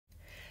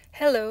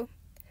Hello!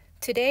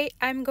 Today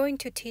I'm going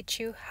to teach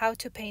you how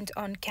to paint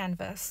on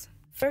canvas.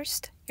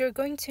 First, you're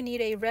going to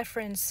need a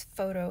reference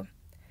photo.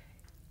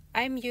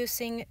 I'm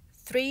using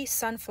 3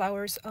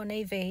 sunflowers on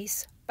a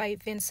vase by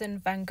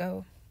Vincent van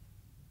Gogh.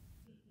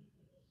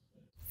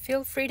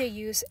 Feel free to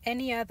use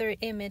any other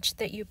image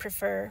that you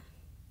prefer.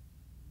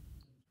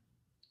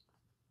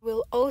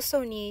 We'll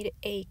also need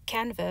a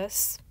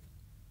canvas,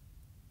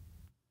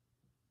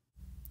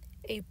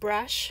 a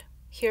brush.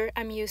 Here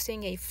I'm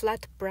using a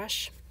flat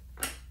brush,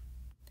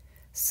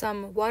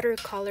 some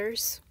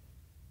watercolors,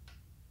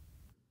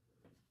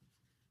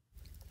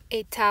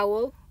 a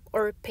towel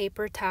or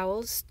paper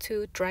towels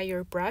to dry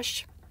your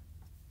brush,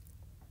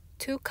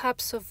 2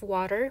 cups of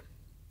water,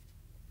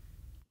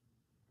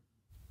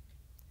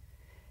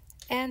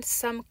 and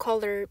some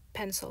color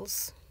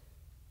pencils.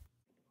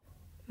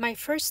 My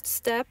first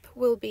step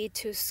will be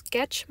to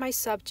sketch my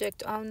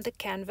subject on the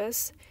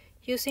canvas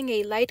using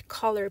a light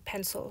color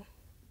pencil.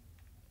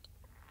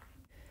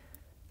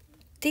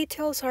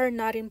 Details are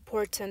not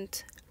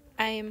important.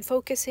 I am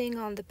focusing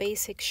on the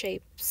basic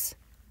shapes.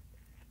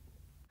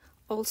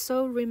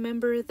 Also,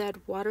 remember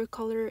that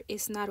watercolor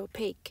is not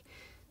opaque,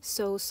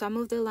 so some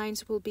of the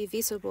lines will be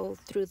visible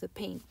through the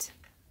paint.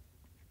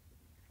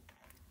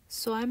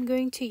 So I'm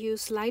going to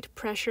use light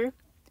pressure,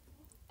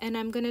 and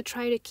I'm going to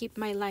try to keep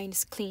my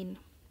lines clean.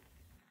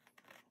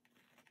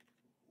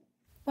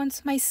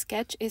 Once my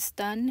sketch is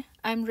done,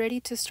 I'm ready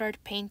to start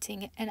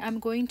painting, and I'm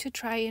going to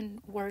try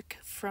and work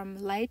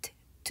from light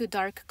to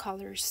dark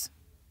colors.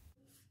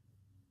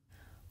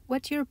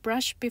 Wet your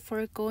brush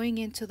before going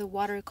into the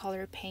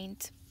watercolor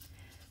paint.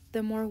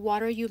 The more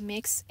water you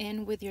mix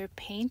in with your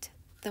paint,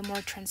 the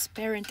more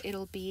transparent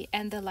it'll be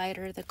and the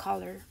lighter the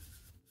color.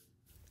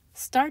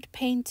 Start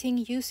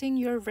painting using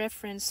your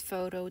reference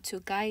photo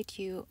to guide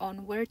you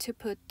on where to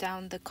put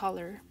down the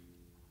color.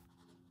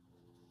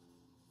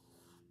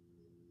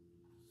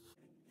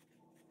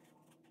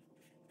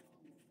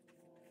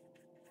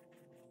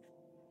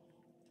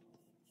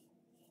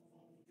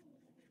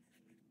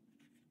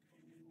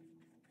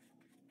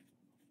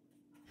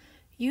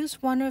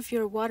 Use one of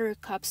your water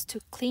cups to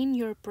clean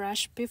your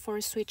brush before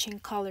switching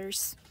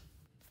colors.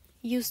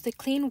 Use the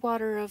clean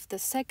water of the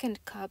second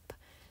cup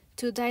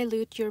to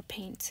dilute your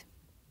paint.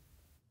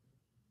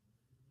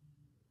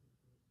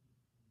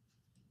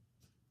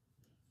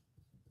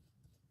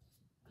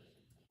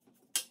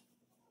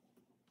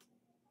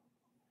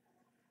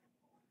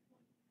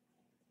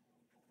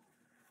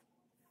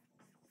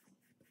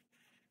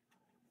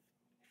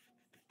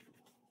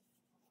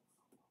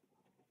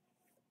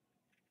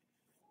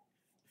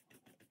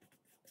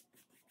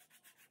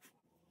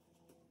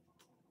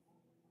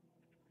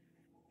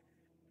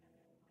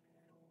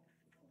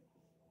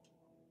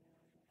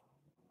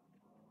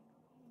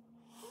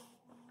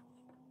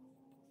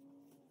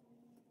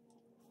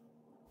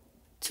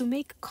 To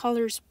make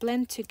colors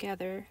blend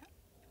together,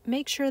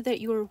 make sure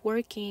that you're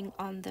working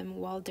on them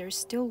while they're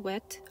still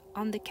wet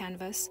on the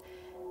canvas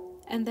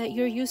and that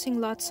you're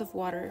using lots of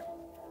water.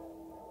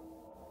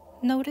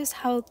 Notice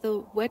how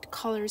the wet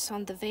colors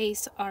on the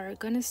vase are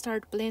gonna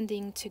start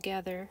blending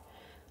together,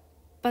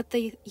 but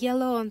the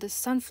yellow on the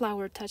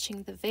sunflower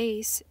touching the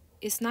vase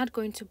is not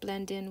going to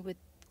blend in with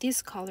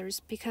these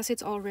colors because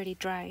it's already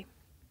dry.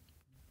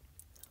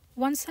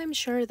 Once I'm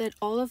sure that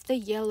all of the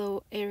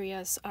yellow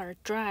areas are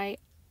dry,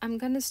 I'm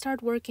gonna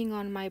start working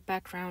on my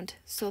background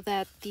so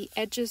that the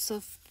edges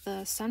of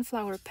the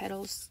sunflower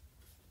petals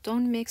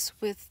don't mix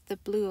with the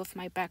blue of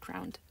my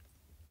background.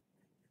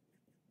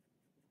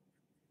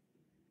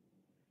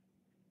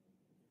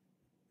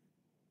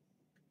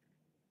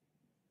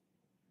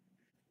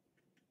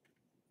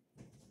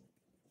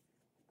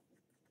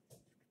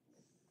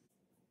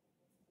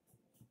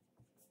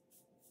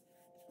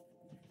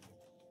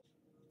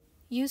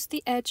 Use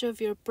the edge of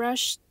your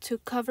brush to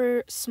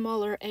cover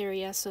smaller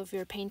areas of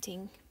your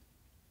painting.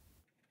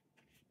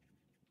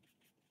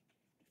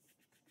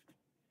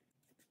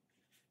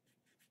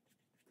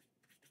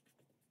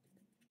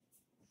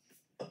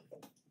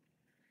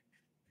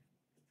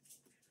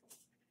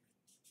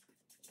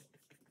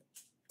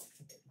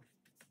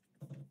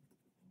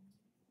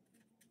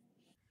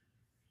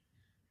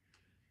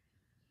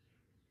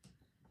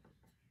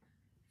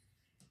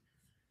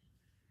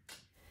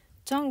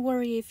 Don't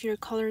worry if your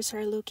colors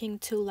are looking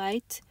too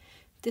light.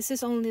 This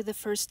is only the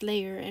first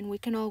layer and we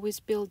can always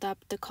build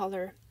up the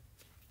color.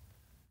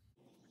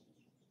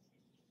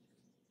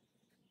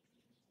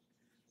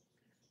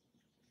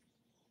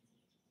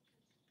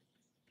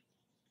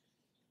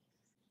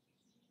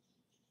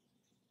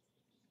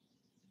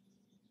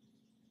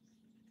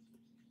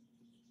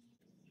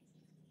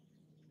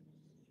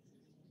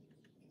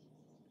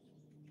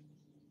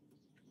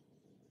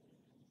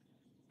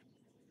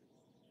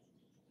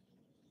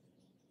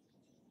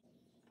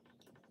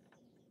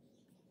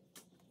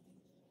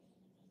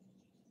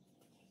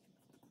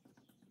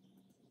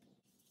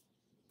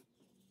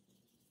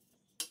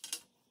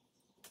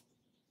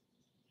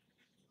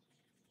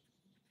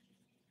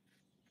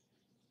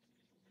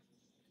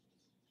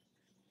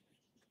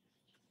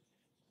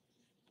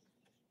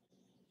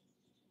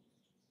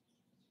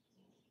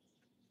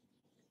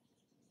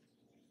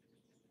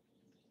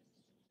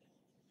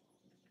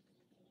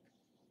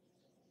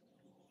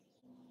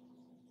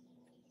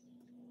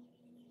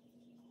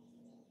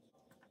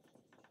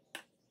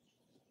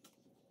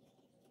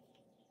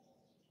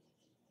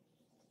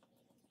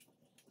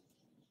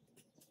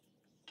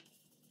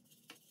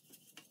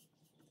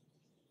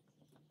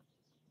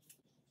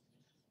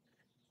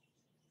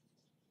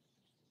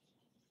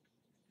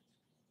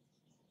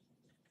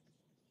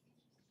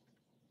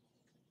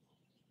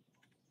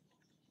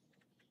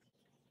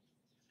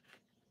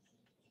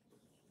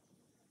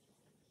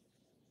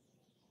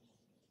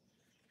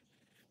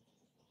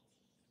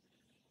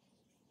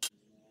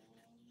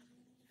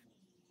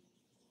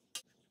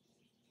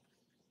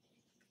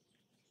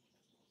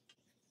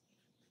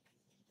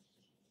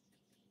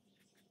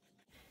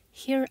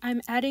 Here I'm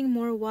adding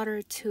more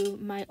water to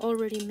my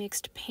already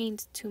mixed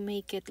paint to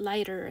make it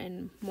lighter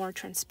and more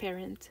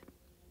transparent.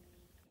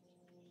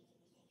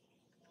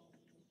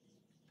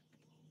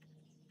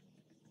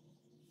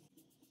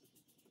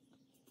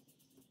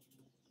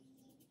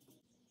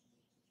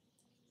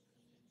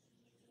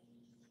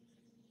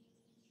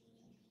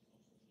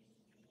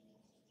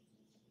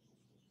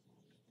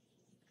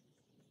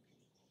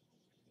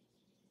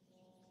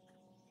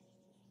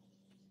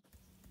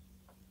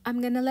 I'm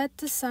gonna let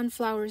the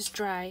sunflowers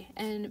dry,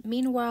 and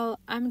meanwhile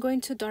I'm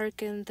going to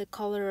darken the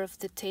color of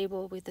the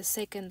table with the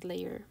second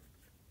layer.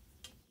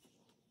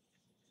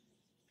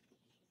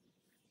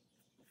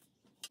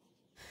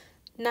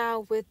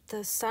 Now with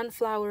the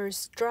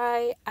sunflowers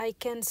dry, I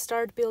can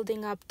start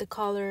building up the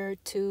color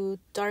to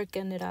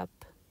darken it up.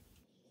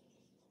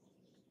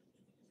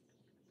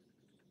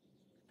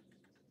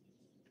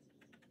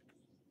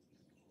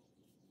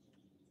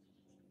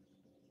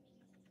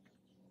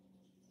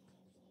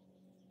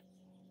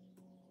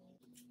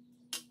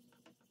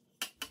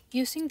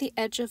 Using the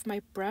edge of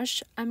my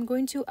brush, I'm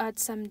going to add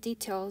some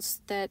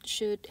details that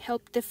should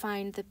help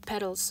define the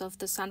petals of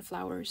the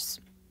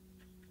sunflowers.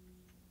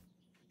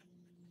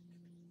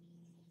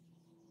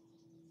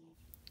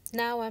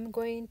 Now I'm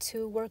going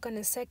to work on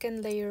a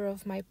second layer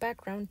of my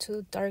background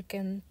to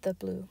darken the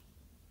blue.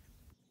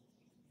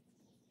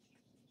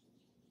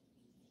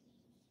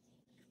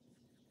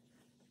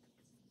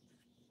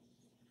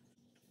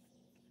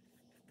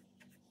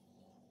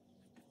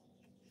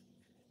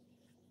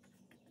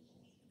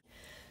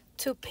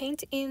 To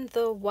paint in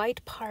the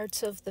white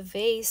parts of the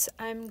vase,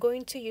 I'm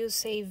going to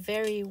use a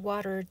very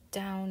watered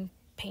down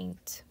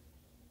paint.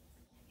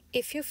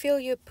 If you feel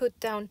you put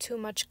down too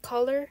much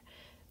color,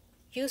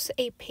 use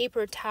a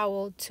paper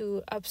towel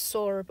to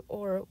absorb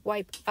or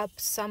wipe up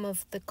some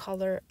of the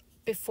color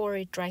before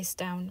it dries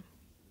down.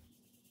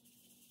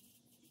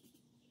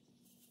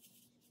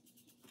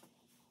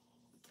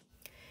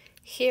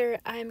 Here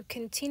I'm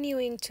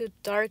continuing to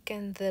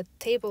darken the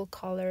table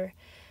color,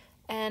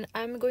 and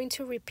I'm going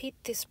to repeat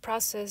this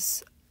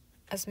process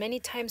as many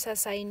times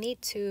as I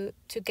need to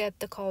get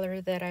the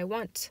color that I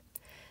want.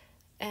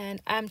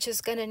 And I'm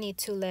just gonna need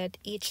to let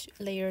each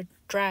layer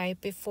dry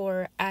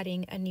before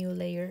adding a new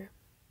layer.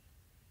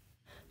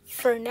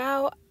 For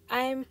now,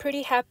 I'm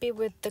pretty happy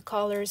with the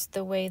colors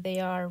the way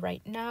they are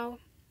right now.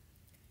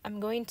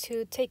 I'm going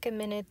to take a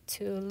minute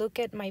to look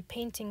at my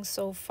painting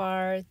so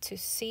far to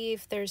see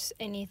if there's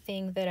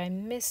anything that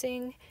I'm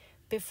missing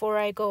before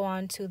I go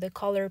on to the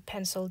color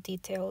pencil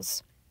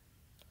details.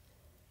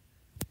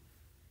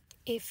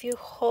 If you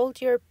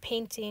hold your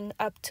painting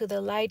up to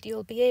the light,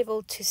 you'll be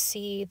able to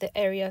see the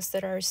areas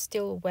that are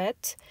still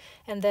wet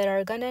and that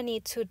are gonna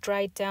need to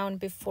dry down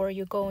before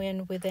you go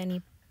in with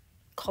any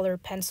color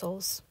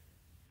pencils.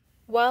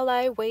 While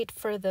I wait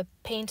for the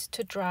paint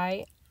to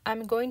dry,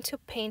 I'm going to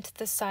paint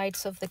the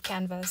sides of the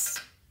canvas.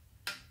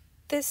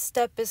 This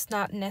step is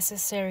not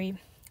necessary,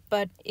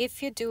 but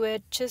if you do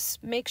it,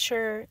 just make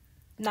sure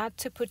not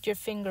to put your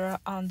finger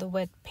on the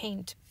wet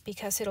paint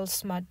because it'll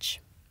smudge.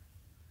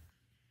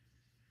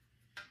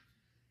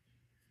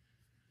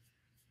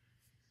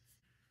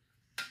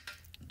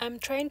 I'm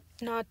trying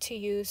not to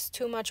use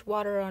too much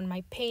water on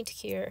my paint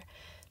here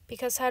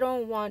because I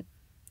don't want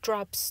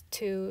drops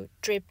to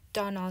drip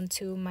down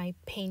onto my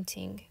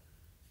painting.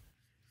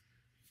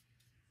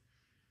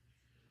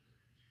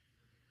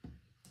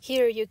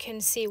 Here you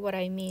can see what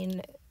I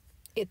mean.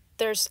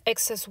 There's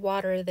excess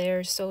water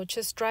there, so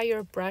just dry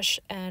your brush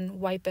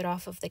and wipe it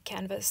off of the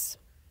canvas.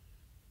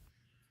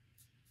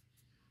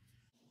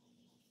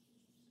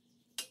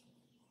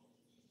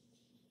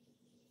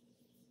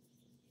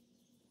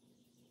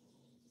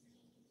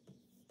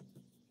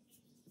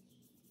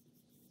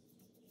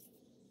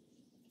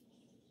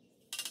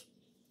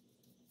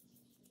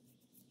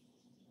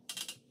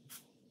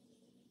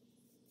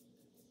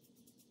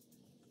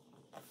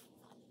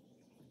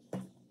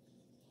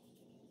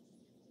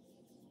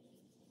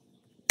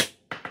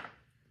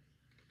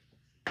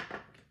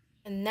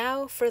 And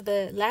now for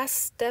the last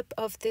step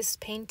of this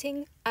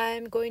painting,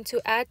 I'm going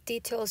to add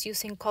details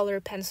using color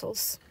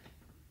pencils.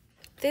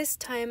 This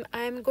time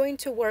I'm going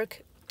to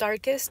work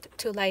darkest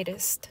to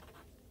lightest.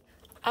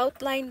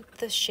 Outline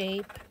the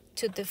shape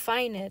to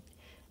define it,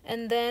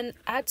 and then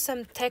add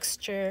some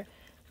texture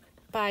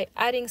by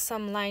adding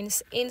some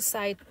lines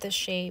inside the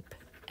shape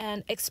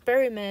and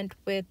experiment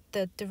with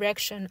the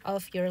direction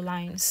of your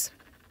lines.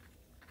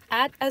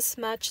 Add as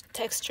much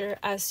texture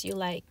as you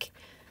like,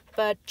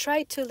 but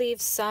try to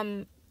leave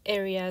some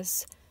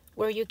areas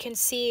where you can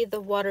see the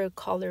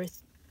watercolor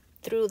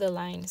through the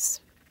lines.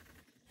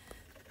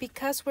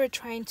 Because we're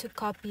trying to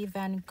copy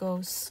Van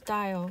Gogh's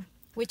style,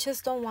 we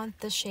just don't want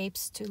the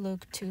shapes to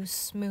look too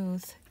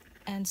smooth,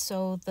 and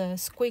so the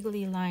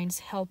squiggly lines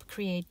help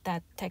create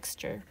that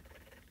texture.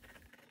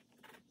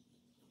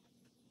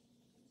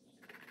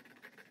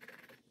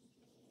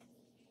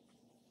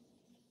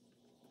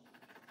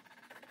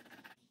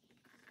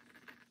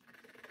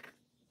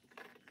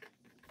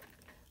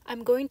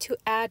 I'm going to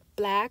add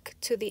black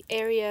to the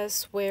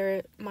areas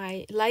where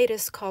my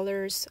lightest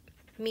colors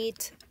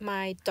meet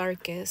my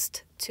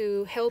darkest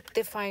to help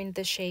define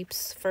the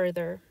shapes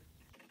further.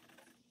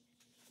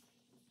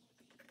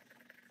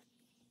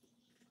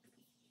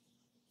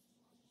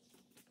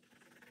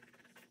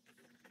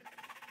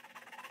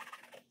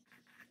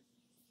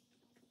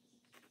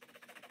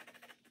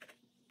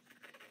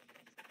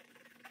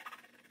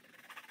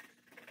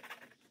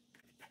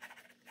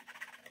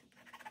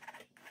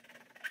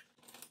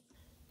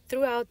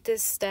 Throughout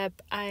this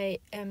step, I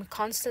am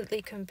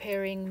constantly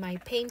comparing my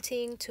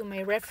painting to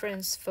my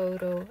reference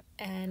photo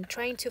and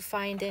trying to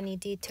find any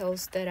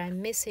details that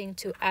I'm missing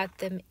to add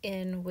them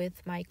in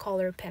with my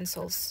color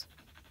pencils.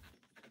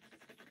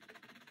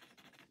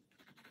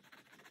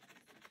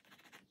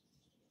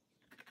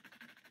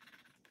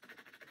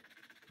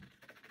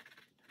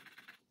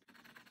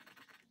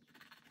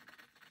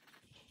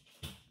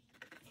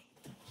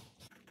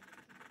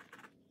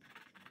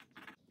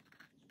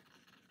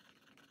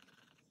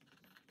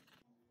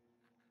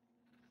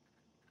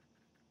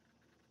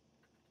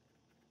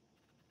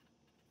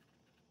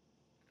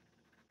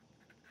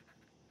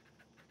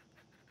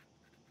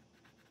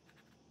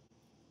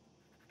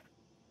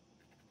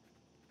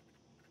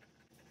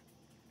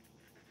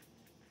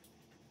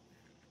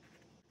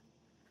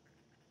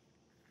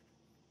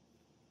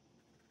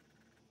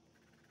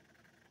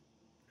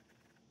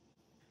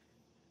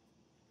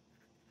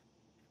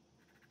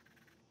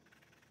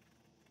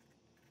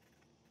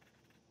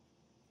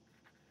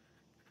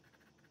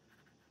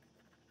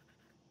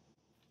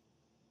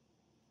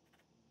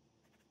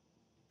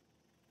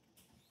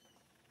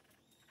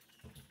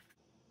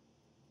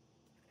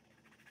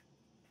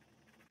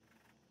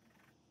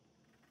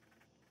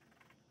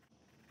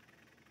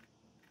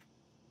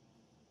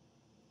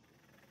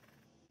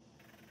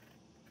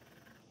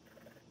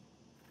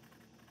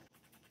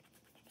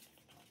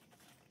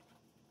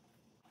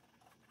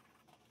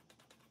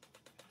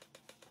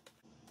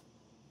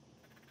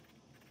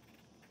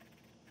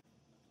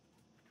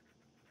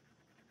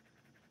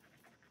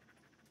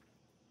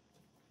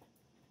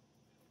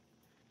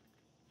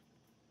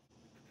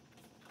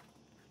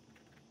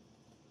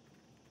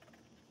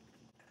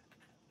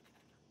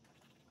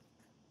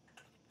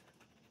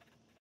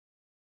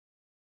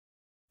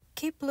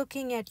 Keep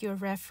looking at your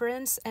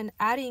reference and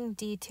adding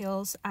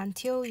details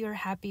until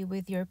you're happy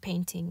with your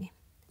painting.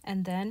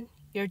 And then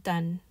you're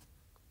done.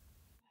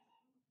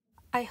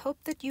 I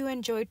hope that you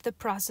enjoyed the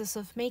process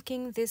of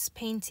making this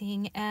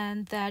painting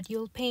and that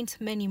you'll paint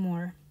many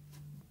more.